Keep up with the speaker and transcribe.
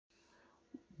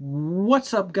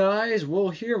What's up, guys? Will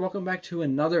here. Welcome back to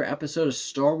another episode of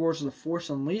Star Wars: The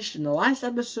Force Unleashed. In the last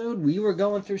episode, we were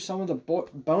going through some of the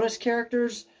bonus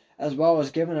characters, as well as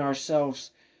giving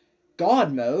ourselves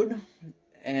God mode,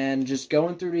 and just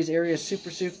going through these areas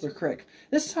super quick.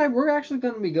 This time, we're actually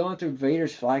going to be going through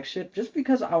Vader's flagship, just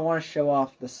because I want to show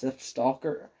off the Sith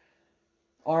Stalker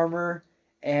armor,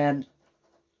 and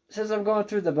since I'm going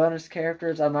through the bonus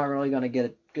characters, I'm not really going to get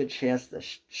a good chance to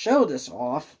show this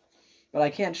off. But I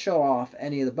can't show off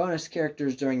any of the bonus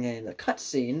characters during any of the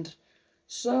cutscenes.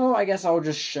 So I guess I'll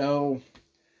just show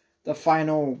the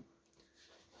final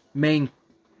main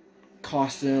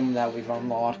costume that we've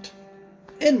unlocked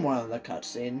in one of the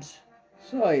cutscenes.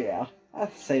 So yeah,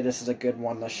 I'd say this is a good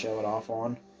one to show it off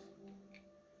on.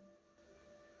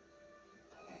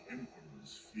 The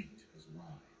Emperor's fleet has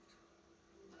arrived.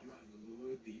 You have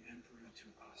lured the Emperor to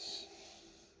us.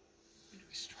 When do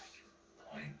we strike?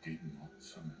 I did not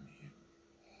summon him.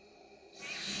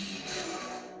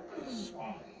 The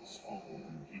spies follow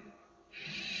him here.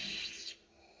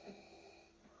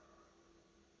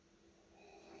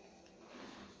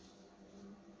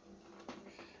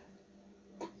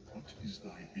 What is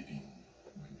thy bidding,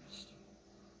 my master?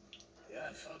 You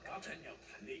have forgotten your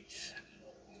place.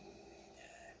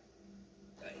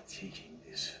 By taking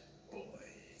this boy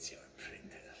as your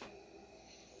apprentice,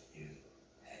 you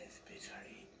have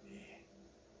betrayed me.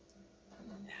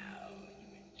 Now you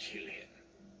will kill him,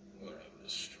 or I will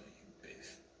destroy you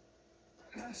both.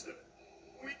 Master,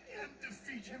 we can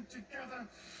defeat him together.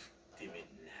 Do it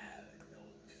now,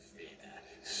 Lord Vader.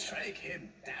 Strike him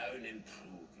down and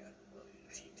prove your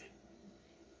loyalty to me.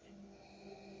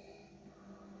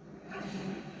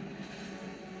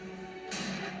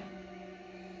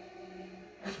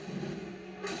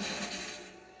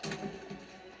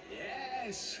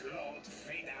 Yes, Lord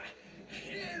Vader.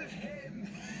 Kill him.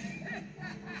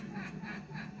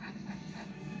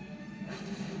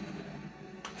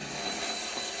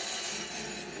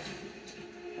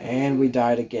 And we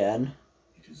died again.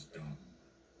 It is done.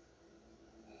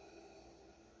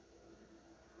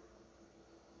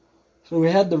 So we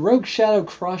had the Rogue Shadow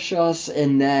crush us,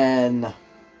 and then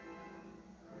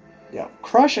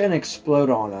crush and explode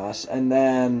on us, and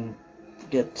then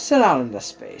get sent out into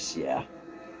space. Yeah,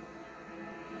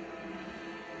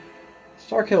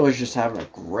 Starkiller's just having a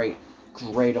great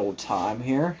old time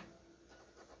here.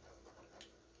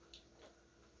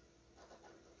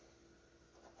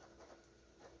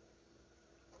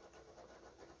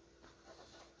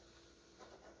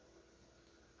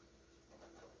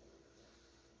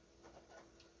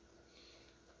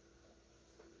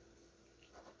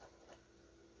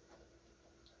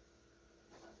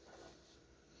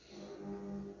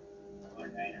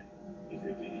 Lord Vader, he's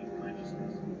regaining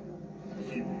consciousness.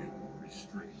 Keep him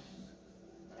restrained.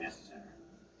 Yes, sir.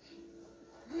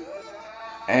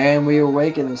 And we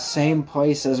awake in the same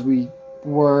place as we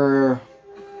were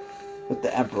with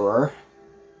the Emperor.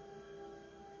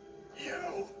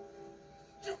 You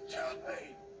killed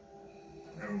me!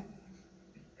 No,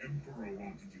 the Emperor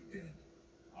wanted you dead.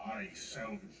 I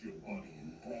salvaged your body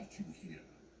and brought you here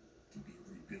to be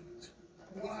rebuilt.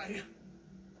 Why?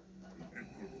 The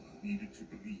Emperor needed to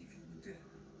believe you were dead.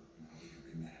 Now you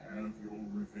can have your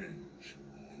revenge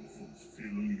and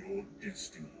fulfill your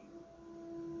destiny.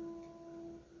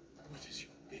 What is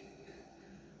your bidding,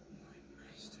 my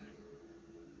master?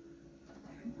 The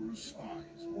Emperor's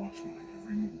spies watch my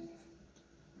every move.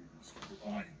 We must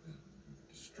provide them with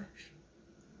distraction.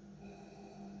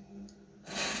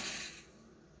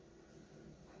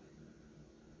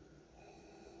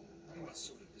 What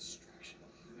sort of distraction?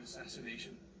 An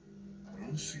assassination?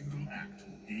 No single act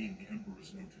will gain the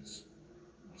Emperor's notice.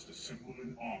 We must assemble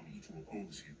an army to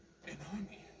oppose him. An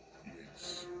army?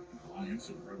 Yes, an alliance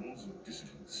of rebels and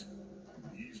dissidents.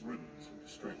 And these rebels have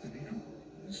distracted the Emperor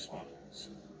and his spies.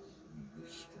 We will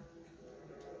strike.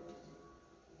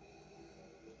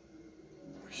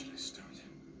 Where should I start?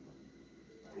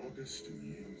 Your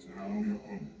destiny is now your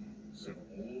own. Sever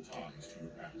all ties to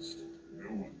your past. No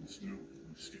one must know that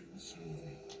you still serve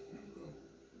me. Now go.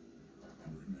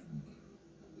 And remember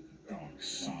that the dark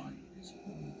side is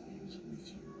always with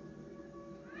you.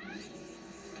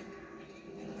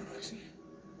 Roxy.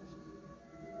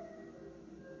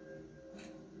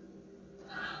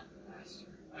 Master,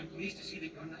 I'm pleased to see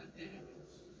that you're not dead.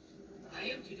 I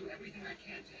am to do everything I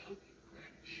can to help you,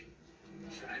 Granish.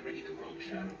 Should I ready the Rogue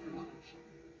Shadow for launch?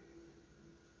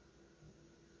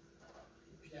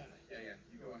 Yeah.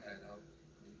 You go ahead.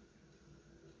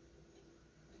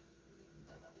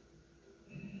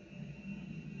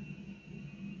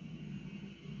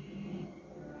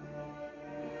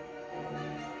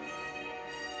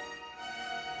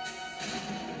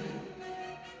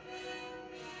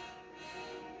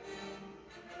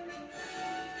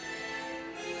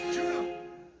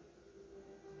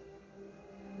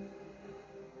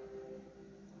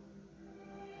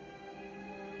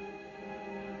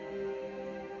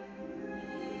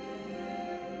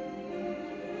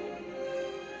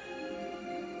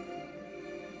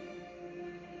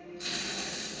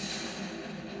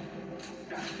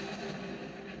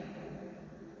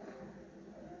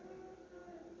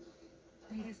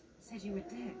 leaders said you were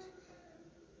dead.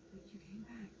 But you came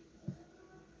back.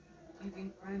 You've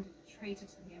been branded a traitor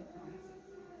to the Empire.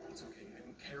 It's okay. I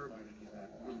don't care about any of that.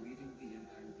 We're leaving the Empire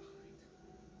behind.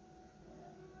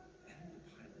 Enemy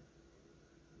pilot.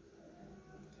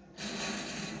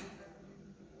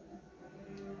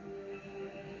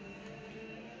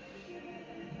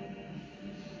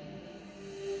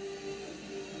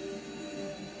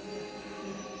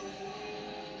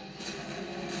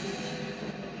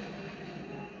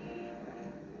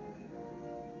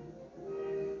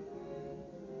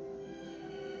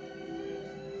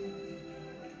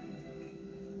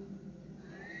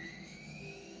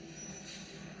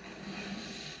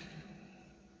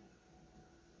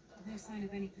 No sign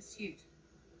of any pursuit.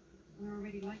 We're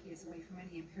already light years away from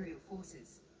any Imperial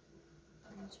forces.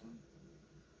 That's one.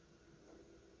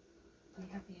 We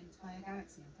have the entire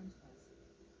galaxy in front of us.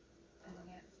 And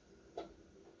yet,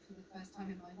 for the first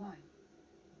time in my life,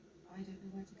 I don't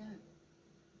know where to go.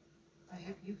 I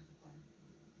hope you have a plan.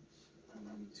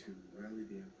 I need to rally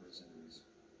the Emperor's enemies.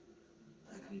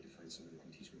 And I need to find someone who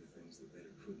can teach me the things that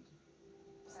Vader couldn't.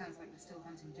 Sounds like we're still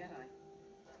hunting Jedi.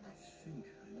 I think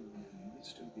I know one who might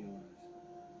still be alive.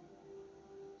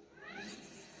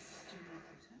 Do you know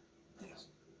Kota? Yes.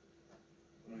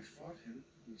 When I fought him,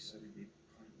 he said he'd be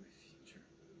part of my future.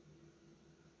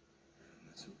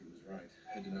 Let's hope he was right.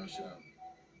 Head to Nar Shaddaa.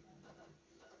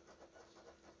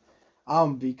 I'm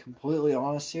gonna be completely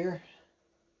honest here.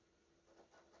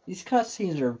 These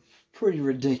cutscenes are pretty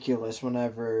ridiculous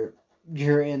whenever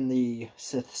you're in the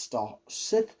Sith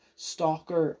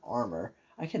Stalker armor.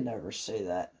 I can never say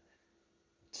that.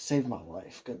 To save my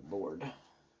life, good lord.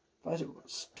 If I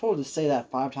was told to say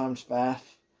that 5 times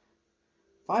fast,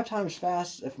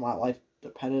 if my life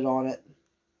depended on it,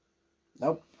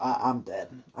 nope, I'm dead.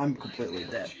 I'm completely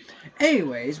dead.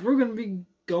 Anyways, we're going to be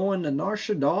going to Nar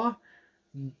Shaddaa,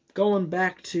 going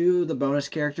back to the bonus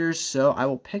characters, so I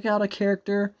will pick out a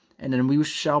character, and then we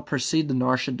shall proceed to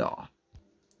Nar Shaddaa.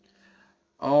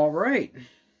 Alright,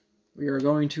 we are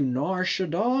going to Nar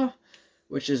Shaddaa,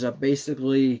 which is a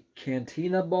basically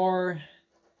cantina bar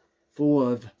full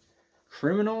of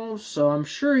criminals, so I'm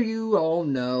sure you all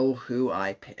know who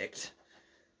I picked.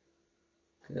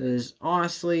 Because,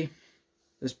 honestly,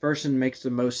 this person makes the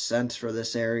most sense for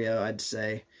this area, I'd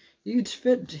say. He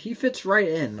fits right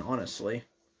in, honestly.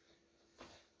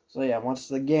 So yeah, once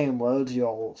the game loads,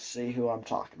 you'll see who I'm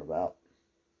talking about.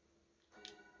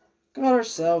 Got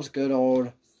ourselves good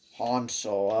old Han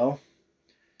Solo.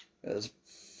 Because,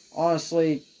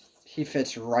 honestly, he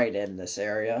fits right in this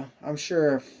area. I'm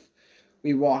sure if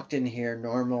we walked in here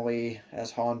normally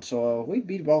as Han Solo, we'd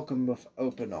be welcomed with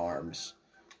open arms.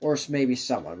 Or maybe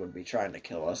someone would be trying to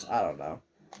kill us. I don't know.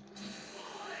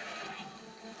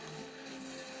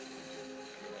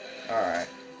 Alright.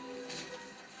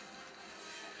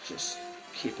 Just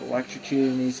keep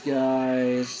electrocuting these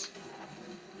guys.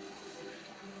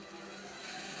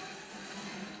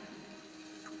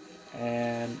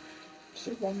 And is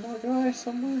there one more guy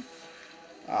somewhere?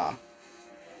 Ah.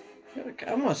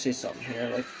 I want to see something here.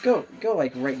 Like, go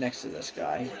like right next to this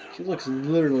guy. He looks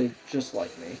literally just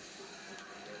like me.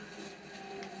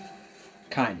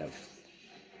 Kind of.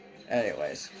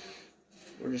 Anyways.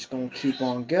 We're just going to keep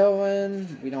on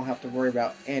going. We don't have to worry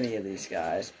about any of these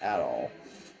guys at all.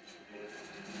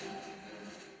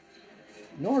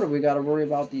 Nor do we got to worry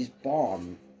about these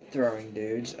bomb throwing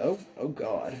dudes. Oh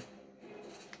god.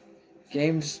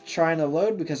 Game's trying to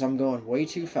load because I'm going way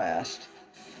too fast.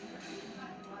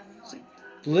 So,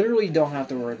 literally don't have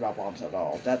to worry about bombs at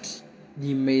all. That's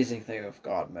the amazing thing of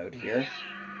God mode here.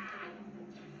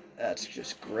 That's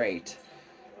just great.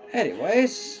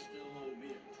 Anyways.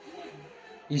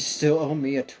 You still owe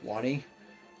me a 20?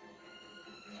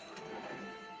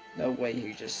 No way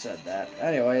you just said that.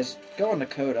 Anyways, going to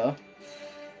Kota.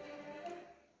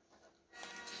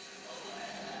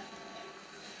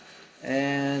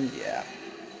 And yeah.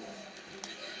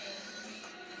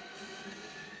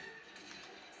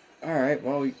 Alright,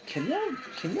 well, can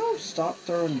y'all stop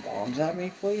throwing bombs at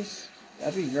me, please?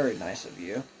 That'd be very nice of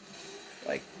you.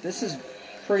 Like, this is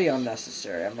pretty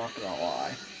unnecessary, I'm not gonna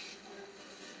lie.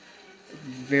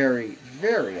 Very,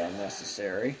 very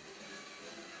unnecessary.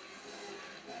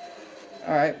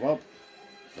 Alright, well,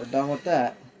 we're done with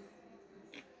that.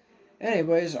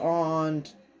 Anyways, on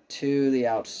to the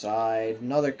outside.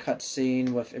 Another cutscene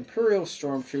with Imperial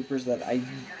Stormtroopers that I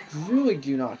really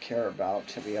do not care about,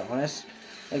 to be honest.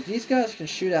 Like, these guys can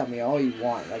shoot at me all you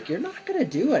want. Like, you're not gonna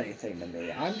do anything to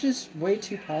me. I'm just way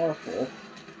too powerful.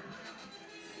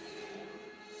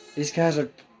 These guys are,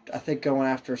 I think, going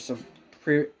after some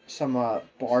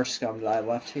bar scum that I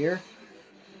left here,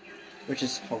 which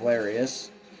is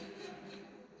hilarious.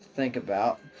 think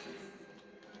about.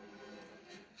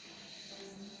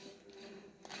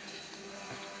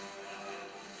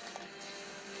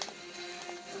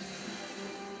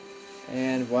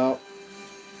 And, well...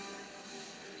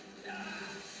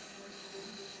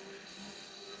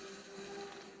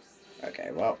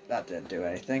 Okay, well, that didn't do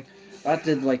anything. That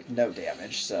did, like, no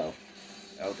damage, so...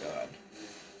 Oh, God.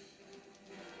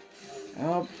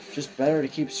 Oh, just better to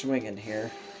keep swinging here.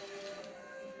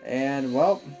 And,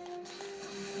 well...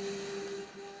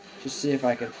 Just see if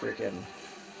I can freaking...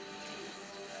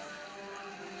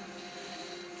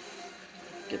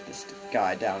 get this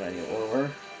guy down any lower.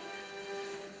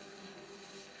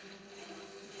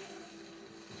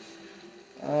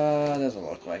 Doesn't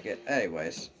look like it.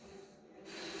 Anyways.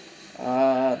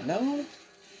 No.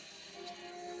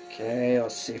 Okay,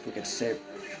 let's see if we can save...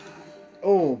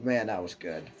 Oh, man, that was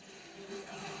good.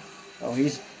 Oh,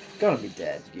 he's gonna be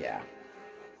dead, yeah.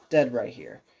 Dead right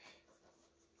here.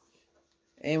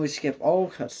 And we skip all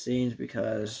cutscenes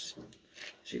because,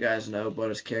 as you guys know,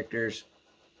 bonus characters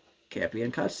can't be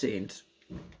in cutscenes.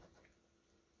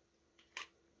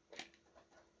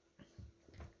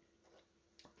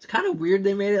 It's kind of weird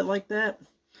they made it like that.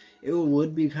 It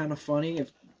would be kind of funny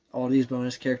if all these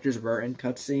bonus characters were in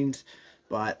cutscenes,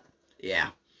 but yeah,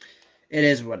 it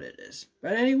is what it is.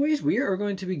 But anyways, we are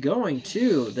going to be going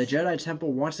to the Jedi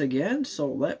Temple once again, so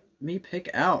let me pick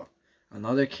out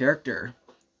another character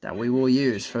that we will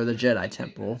use for the Jedi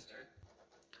Temple.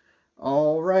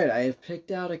 Alright, I have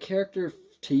picked out a character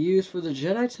to use for the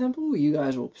Jedi Temple. You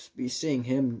guys will be seeing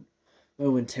him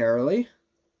momentarily.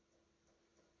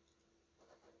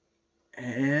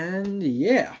 And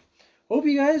yeah, hope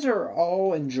you guys are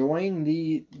all enjoying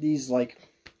these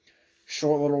like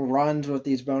short little runs with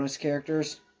these bonus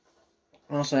characters.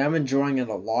 Honestly, I'm enjoying it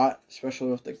a lot,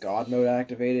 especially with the God mode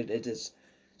activated. It is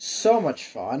so much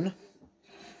fun.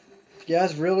 If you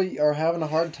guys really are having a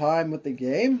hard time with the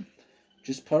game,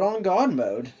 just put on God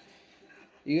mode.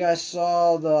 You guys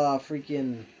saw the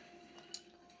freaking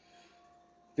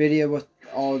video with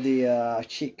all the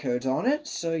cheat codes on it,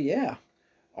 so yeah.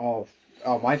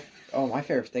 My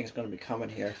favorite thing's gonna be coming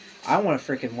here. I want to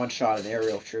freaking one-shot an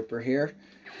aerial trooper here.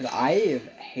 I have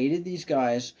hated these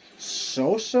guys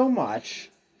so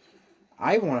much.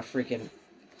 I want to freaking...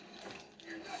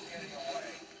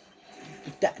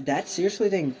 That seriously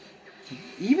didn't...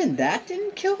 Even that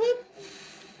didn't kill him?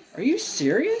 Are you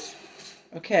serious?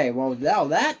 Okay, well, now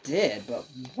that did, but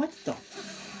what the...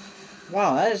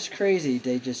 Wow, that is crazy.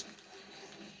 They just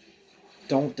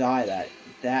don't die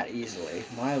that easily.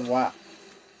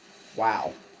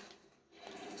 Wow.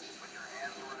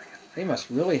 They must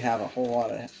really have a whole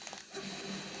lot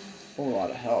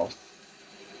of health.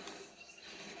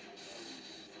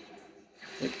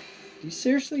 Like, you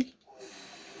seriously?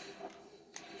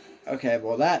 Okay,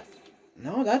 well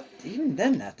even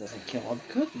then that doesn't kill him.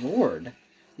 Good lord.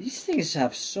 These things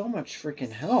have so much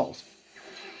freaking health.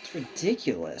 It's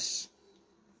ridiculous.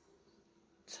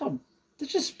 That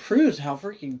just proves how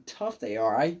freaking tough they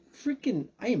are. I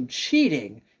am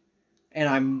cheating. And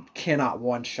I cannot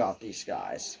one-shot these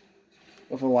guys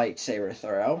with a lightsaber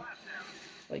throw.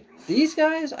 Like, these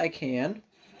guys, I can.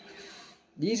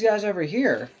 These guys over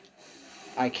here,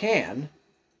 I can.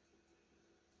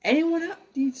 Anyone else,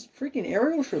 these freaking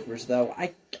aerial troopers, though,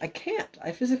 I can't.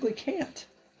 I physically can't.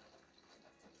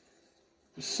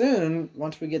 Soon,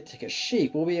 once we get to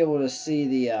Kashyyyk, we'll be able to see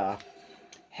the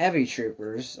heavy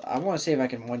troopers. I want to see if I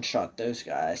can one-shot those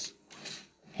guys.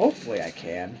 Hopefully I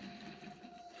can.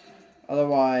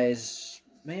 Otherwise,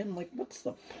 man, like, what's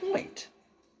the point?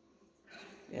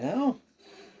 You know?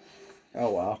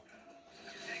 Oh, well.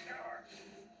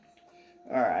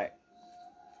 Alright.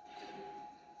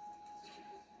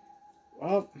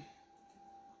 Well,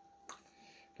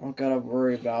 don't gotta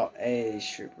worry about any of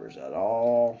these troopers at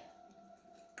all.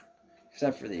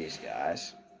 Except for these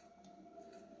guys.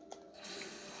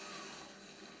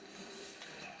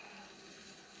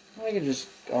 I can just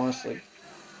honestly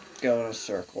go in a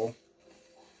circle.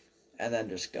 And then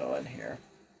just go in here.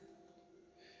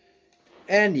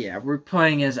 And yeah, we're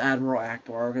playing as Admiral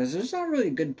Ackbar, because there's not really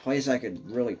a good place I could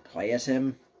really play as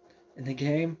him in the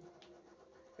game.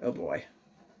 Oh boy.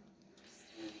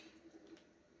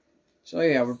 So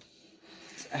yeah, we're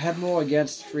Admiral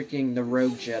against freaking the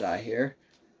Rogue Jedi here.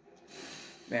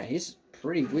 Man, he's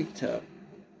pretty weak to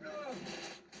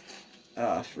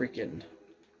freaking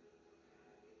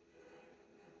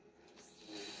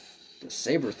the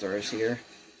saber throws here.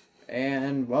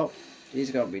 And, well,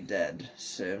 he's gonna be dead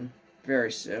soon. Very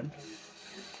soon.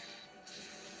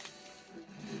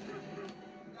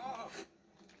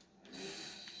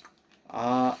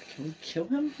 Can we kill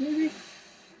him, maybe?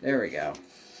 There we go.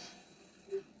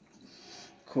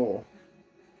 Cool.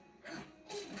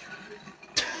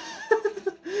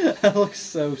 That looks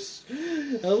so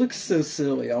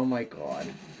silly. Oh my god.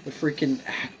 The freaking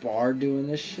Akbar doing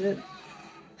this shit.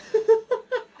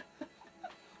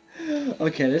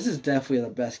 Okay, this is definitely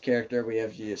the best character we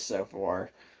have used so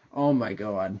far. Oh my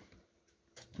god.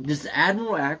 Just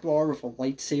Admiral Akbar with a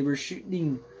lightsaber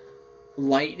shooting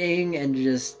lightning and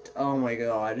just, oh my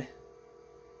god.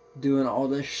 Doing all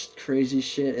this crazy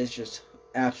shit is just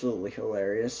absolutely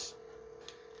hilarious.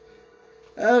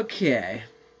 Okay.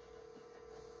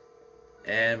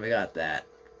 And we got that.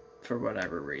 For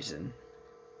whatever reason.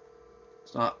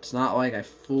 It's not like I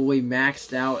fully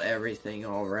maxed out everything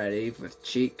already with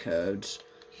cheat codes.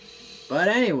 But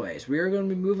anyways, we are going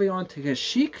to be moving on to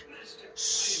Kashyyyk.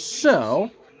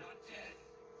 So...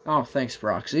 Oh, thanks,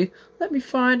 Proxy. Let me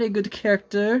find a good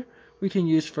character we can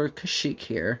use for Kashyyyk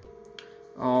here.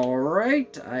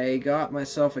 Alright, I got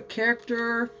myself a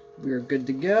character. We're good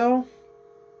to go.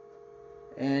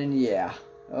 And yeah,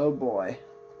 oh boy.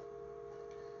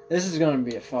 This is going to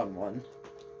be a fun one.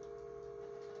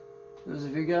 Because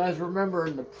if you guys remember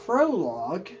in the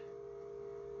prologue,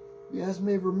 you guys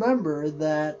may remember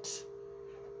that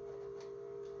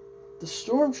the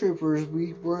stormtroopers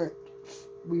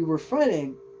we were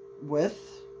fighting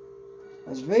with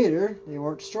as Vader, they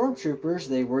weren't stormtroopers,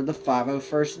 they were the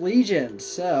 501st Legion.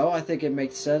 So I think it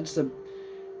makes sense to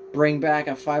bring back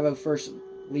a 501st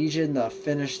Legion to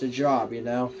finish the job, you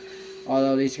know?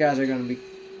 Although these guys are going to be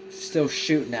still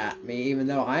shooting at me, even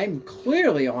though I'm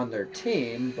clearly on their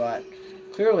team, but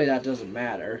clearly that doesn't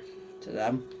matter to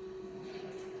them.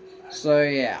 So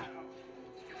yeah.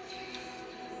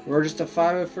 We're just a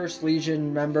 501st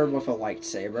Legion member with a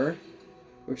lightsaber,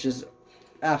 which is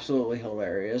absolutely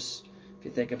hilarious, if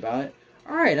you think about it.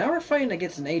 Alright, now we're fighting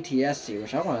against an ATST,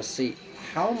 which I want to see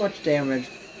how much damage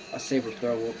a saber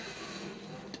throw will...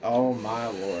 Oh my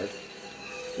lord.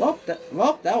 Well,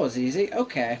 that was easy.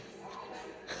 Okay.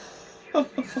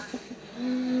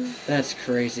 That's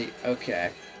crazy.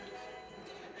 Okay.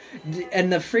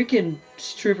 And the freaking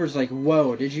trooper's like,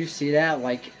 whoa, did you see that?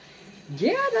 Like,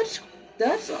 yeah,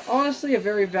 that's honestly a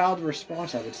very valid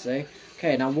response, I would say.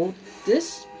 Okay, now will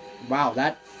this... Wow,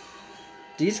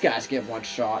 these guys get one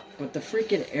shot, but the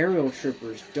freaking aerial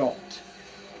troopers don't.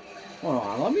 Hold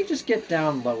on, let me just get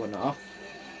down low enough.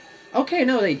 Okay,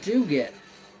 no, they do get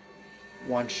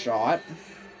one shot.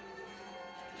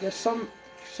 Yet for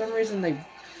some reason they...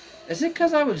 Is it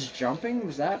because I was jumping?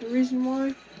 Was that the reason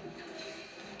why?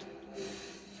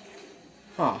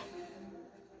 Huh.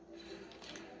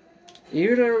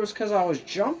 Either it was because I was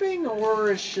jumping, or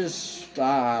it's just...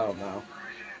 I don't know.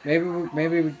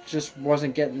 Maybe we just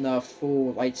wasn't getting the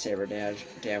full lightsaber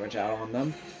damage out on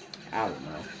them. I don't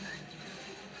know.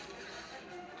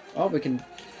 Oh,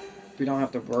 we don't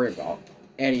have to worry about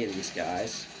any of these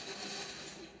guys.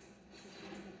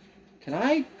 Can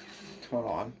I... Hold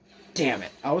on. Damn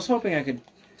it. I was hoping I could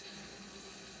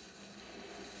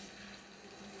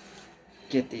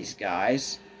get these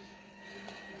guys.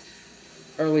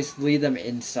 Or at least lead them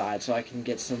inside so I can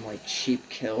get some, like, cheap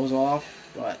kills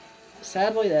off. But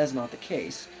sadly, that is not the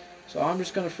case. So I'm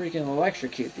just going to freaking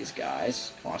electrocute these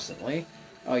guys constantly.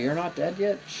 Oh, you're not dead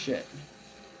yet? Shit.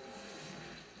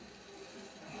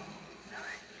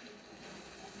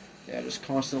 Yeah, just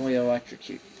constantly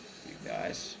electrocute you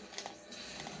guys.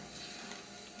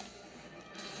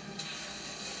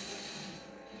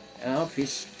 Oh,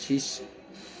 he's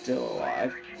still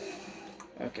alive.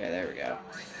 Okay, there we go.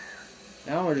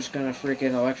 Now we're just gonna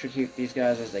freaking electrocute these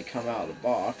guys as they come out of the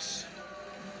box.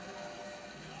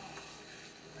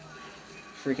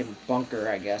 Freaking bunker,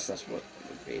 I guess that's what it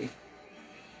would be.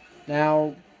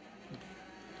 Now...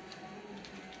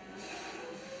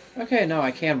 Okay, no,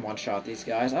 I can one-shot these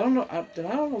guys. I don't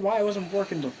know why it wasn't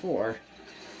working before.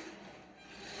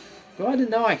 Glad to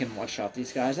know I can one-shot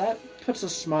these guys. That puts a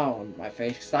smile on my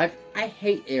face. Cause I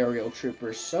hate aerial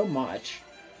troopers so much.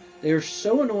 They are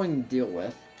so annoying to deal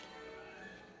with.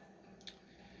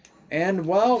 And,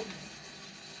 well,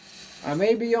 I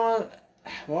may be on...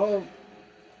 Well,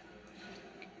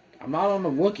 I'm not on the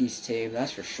Wookiees team,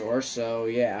 that's for sure. So,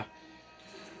 yeah.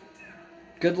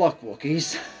 Good luck,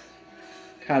 Wookiees.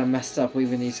 Kind of messed up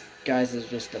leaving these guys to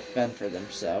just defend for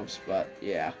themselves. But,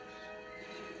 yeah.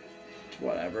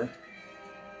 Whatever.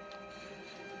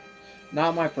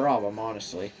 Not my problem,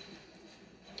 honestly.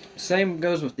 Same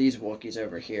goes with these Wookiees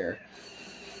over here.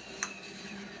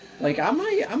 Like, I'm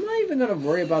not even gonna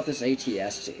worry about this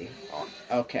ATST.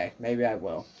 Okay, maybe I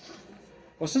will.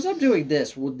 Well, since I'm doing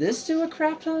this, will this do a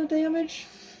crap ton of damage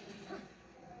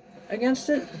against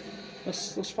it?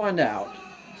 Let's find out.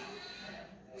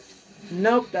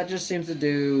 Nope, that just seems to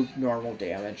do normal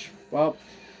damage. Well,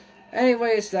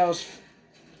 anyways, that was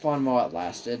fun while it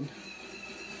lasted.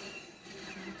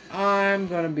 I'm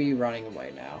gonna be running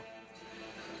away now.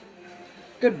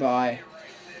 Goodbye.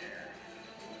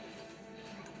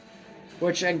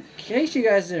 Which, in case you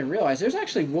guys didn't realize, there's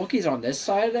actually Wookiees on this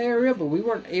side of the area, but we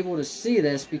weren't able to see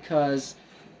this because,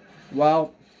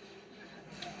 well,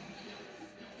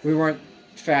 we weren't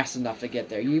fast enough to get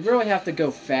there. You really have to go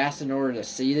fast in order to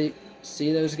see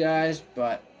those guys,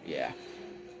 but yeah.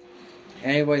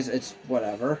 Anyways, it's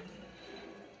whatever.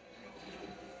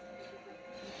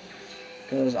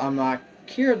 Because I'm not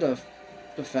here to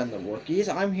defend the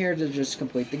Wookiees. I'm here to just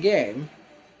complete the game.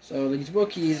 So these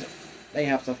Wookiees, they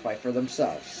have to fight for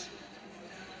themselves.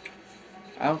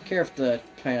 I don't care if the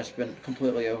planet's been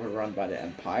completely overrun by the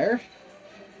Empire.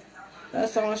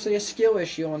 That's honestly a skill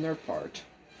issue on their part.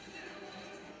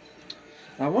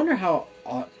 I wonder how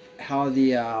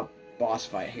the boss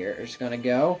fight here is going to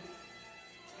go.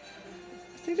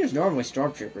 I think there's normally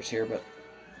stormtroopers here, but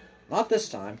not this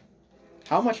time.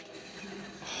 How much...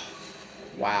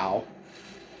 Wow.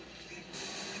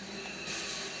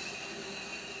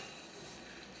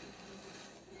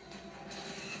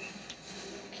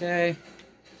 Okay.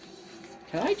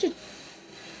 Can I just...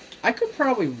 I could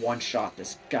probably one-shot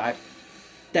this guy.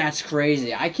 That's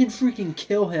crazy. I can freaking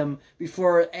kill him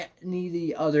before any of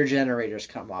the other generators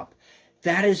come up.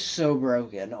 That is so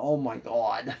broken. Oh my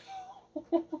god.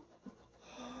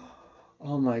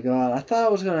 Oh my god. I thought I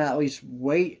was going to at least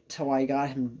wait till I got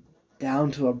him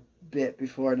down to a bit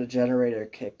before the generator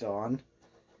kicked on.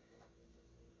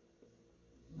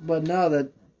 But no,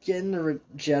 getting the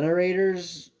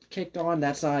generators kicked on,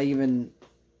 that's not even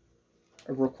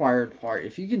a required part.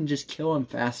 If you can just kill him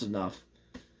fast enough,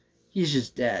 he's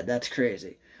just dead. That's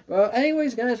crazy. Well,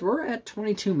 anyways, guys, we're at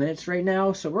 22 minutes right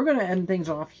now, so we're going to end things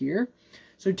off here.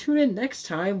 So tune in next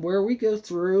time where we go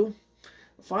through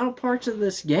the final parts of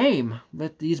this game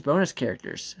with these bonus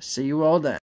characters. See you all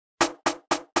then.